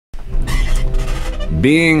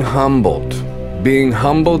Being humbled. Being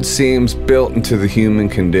humbled seems built into the human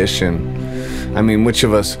condition. I mean, which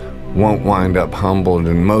of us won't wind up humbled?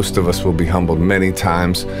 And most of us will be humbled many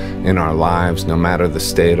times in our lives, no matter the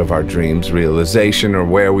state of our dreams, realization, or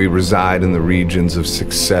where we reside in the regions of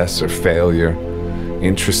success or failure.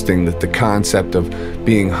 Interesting that the concept of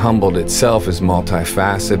being humbled itself is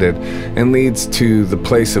multifaceted and leads to the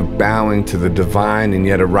place of bowing to the divine and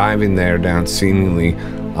yet arriving there down seemingly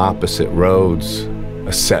opposite roads.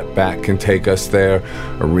 A setback can take us there,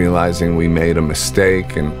 or realizing we made a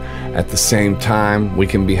mistake, and at the same time we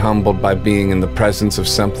can be humbled by being in the presence of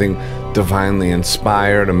something divinely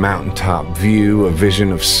inspired, a mountaintop view, a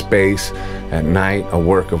vision of space at night, a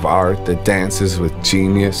work of art that dances with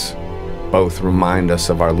genius. Both remind us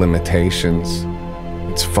of our limitations.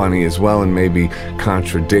 It's funny as well, and maybe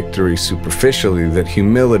contradictory superficially, that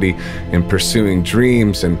humility in pursuing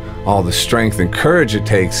dreams and all the strength and courage it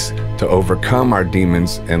takes to overcome our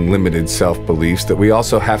demons and limited self-beliefs, that we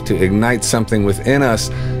also have to ignite something within us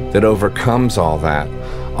that overcomes all that,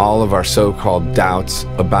 all of our so-called doubts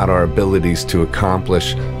about our abilities to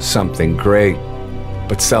accomplish something great.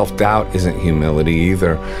 But self-doubt isn't humility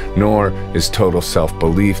either, nor is total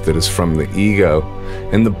self-belief that is from the ego.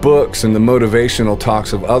 In the books and the motivational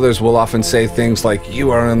talks of others will often say things like,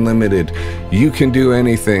 "You are unlimited, you can do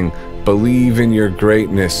anything, believe in your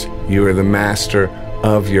greatness, you are the master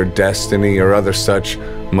of your destiny," or other such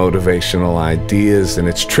motivational ideas. And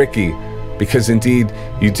it's tricky, because indeed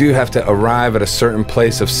you do have to arrive at a certain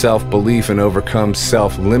place of self-belief and overcome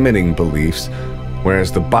self-limiting beliefs.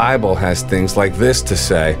 Whereas the Bible has things like this to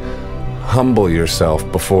say: humble yourself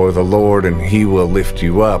before the Lord and he will lift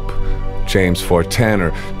you up, James 4:10,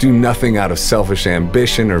 or do nothing out of selfish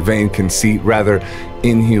ambition or vain conceit, rather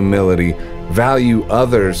in humility value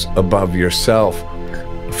others above yourself,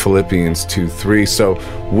 Philippians 2:3. So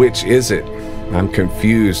which is it? I'm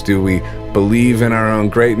confused. Do we believe in our own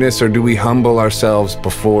greatness, or do we humble ourselves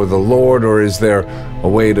before the Lord, or is there a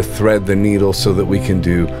way to thread the needle so that we can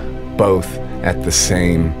do both at the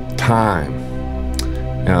same time?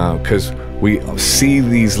 Because we see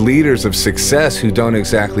these leaders of success who don't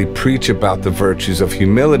exactly preach about the virtues of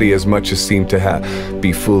humility as much as seem to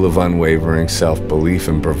be full of unwavering self-belief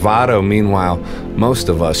and bravado. Meanwhile, most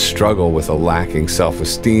of us struggle with a lacking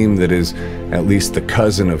self-esteem that is at least the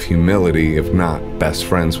cousin of humility, if not best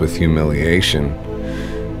friends with humiliation.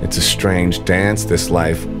 It's a strange dance, this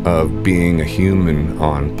life of being a human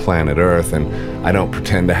on planet Earth, and I don't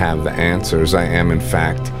pretend to have the answers. I am, in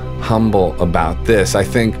fact, humble about this. I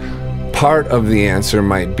think part of the answer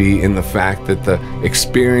might be in the fact that the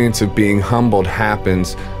experience of being humbled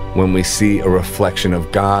happens when we see a reflection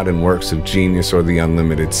of God and works of genius or the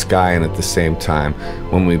unlimited sky, and at the same time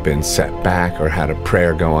when we've been set back or had a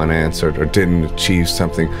prayer go unanswered or didn't achieve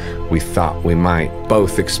something we thought we might.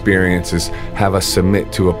 Both experiences have us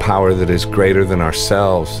submit to a power that is greater than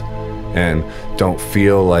ourselves and don't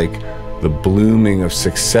feel like the blooming of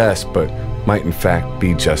success, but might in fact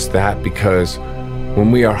be just that, because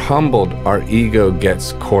when we are humbled, our ego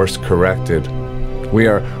gets course corrected. We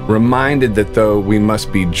are reminded that though we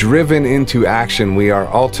must be driven into action, we are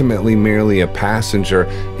ultimately merely a passenger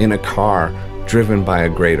in a car driven by a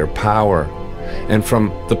greater power. And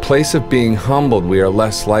from the place of being humbled, we are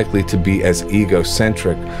less likely to be as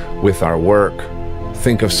egocentric with our work.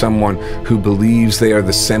 Think of someone who believes they are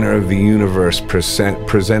the center of the universe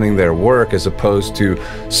presenting their work, as opposed to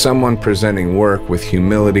someone presenting work with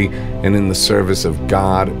humility and in the service of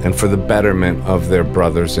God and for the betterment of their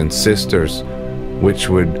brothers and sisters. Which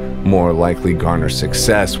would more likely garner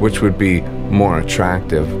success? Which would be more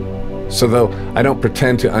attractive? So though I don't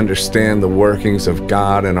pretend to understand the workings of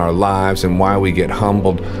God in our lives and why we get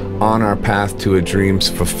humbled on our path to a dream's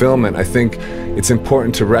fulfillment, I think it's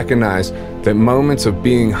important to recognize that moments of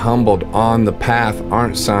being humbled on the path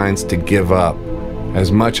aren't signs to give up,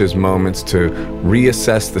 as much as moments to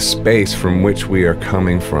reassess the space from which we are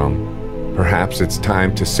coming from. Perhaps it's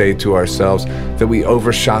time to say to ourselves that we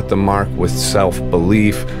overshot the mark with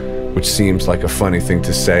self-belief, which seems like a funny thing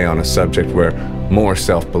to say on a subject where more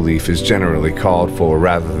self-belief is generally called for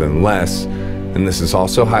rather than less. And this is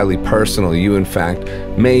also highly personal. You, in fact,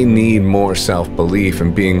 may need more self-belief,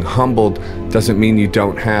 and being humbled doesn't mean you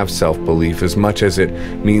don't have self-belief, as much as it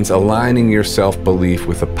means aligning your self-belief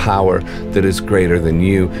with a power that is greater than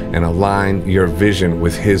you, and align your vision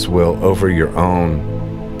with His will over your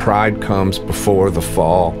own. Pride comes before the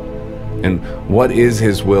fall. And what is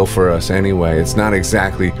His will for us anyway? It's not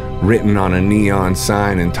exactly written on a neon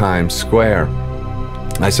sign in Times Square.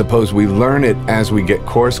 I suppose we learn it as we get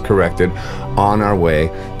course corrected on our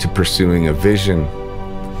way to pursuing a vision.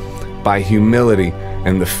 By humility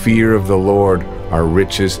and the fear of the Lord, are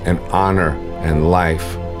riches and honor and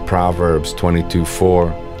life. Proverbs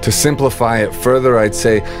 22:4. To simplify it further, I'd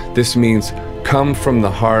say this means come from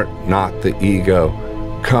the heart, not the ego.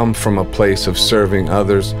 Come from a place of serving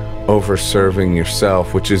others over serving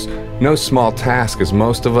yourself, which is no small task, as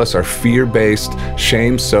most of us are fear-based,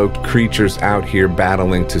 shame-soaked creatures out here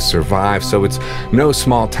battling to survive. So it's no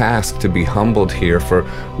small task to be humbled here, for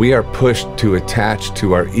we are pushed to attach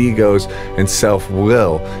to our egos and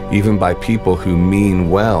self-will, even by people who mean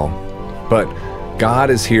well. But God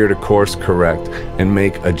is here to course correct and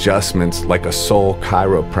make adjustments like a soul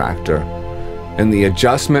chiropractor. And the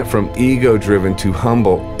adjustment from ego-driven to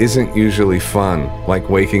humble isn't usually fun, like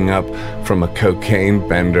waking up from a cocaine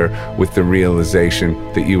bender with the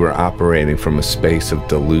realization that you were operating from a space of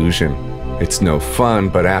delusion. It's no fun,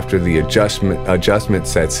 but after the adjustment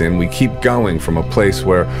sets in, we keep going from a place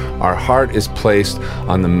where our heart is placed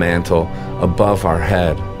on the mantle above our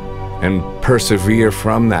head, and persevere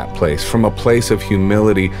from that place, from a place of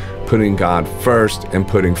humility, putting God first and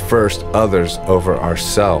putting first others over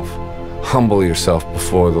ourselves. Humble yourself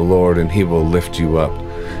before the Lord and He will lift you up.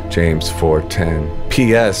 James 4:10.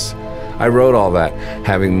 P.S. I wrote all that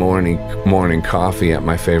having morning coffee at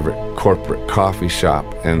my favorite corporate coffee shop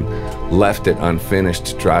and left it unfinished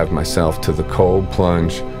to drive myself to the cold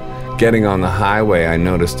plunge. Getting on the highway, I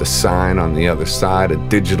noticed a sign on the other side, a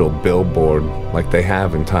digital billboard like they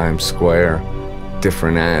have in Times Square.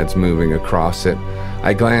 Different ads moving across it.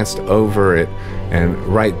 I glanced over it, and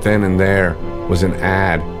right then and there was an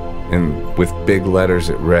ad, and with big letters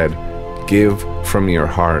it read, "Give from your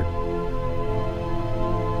heart."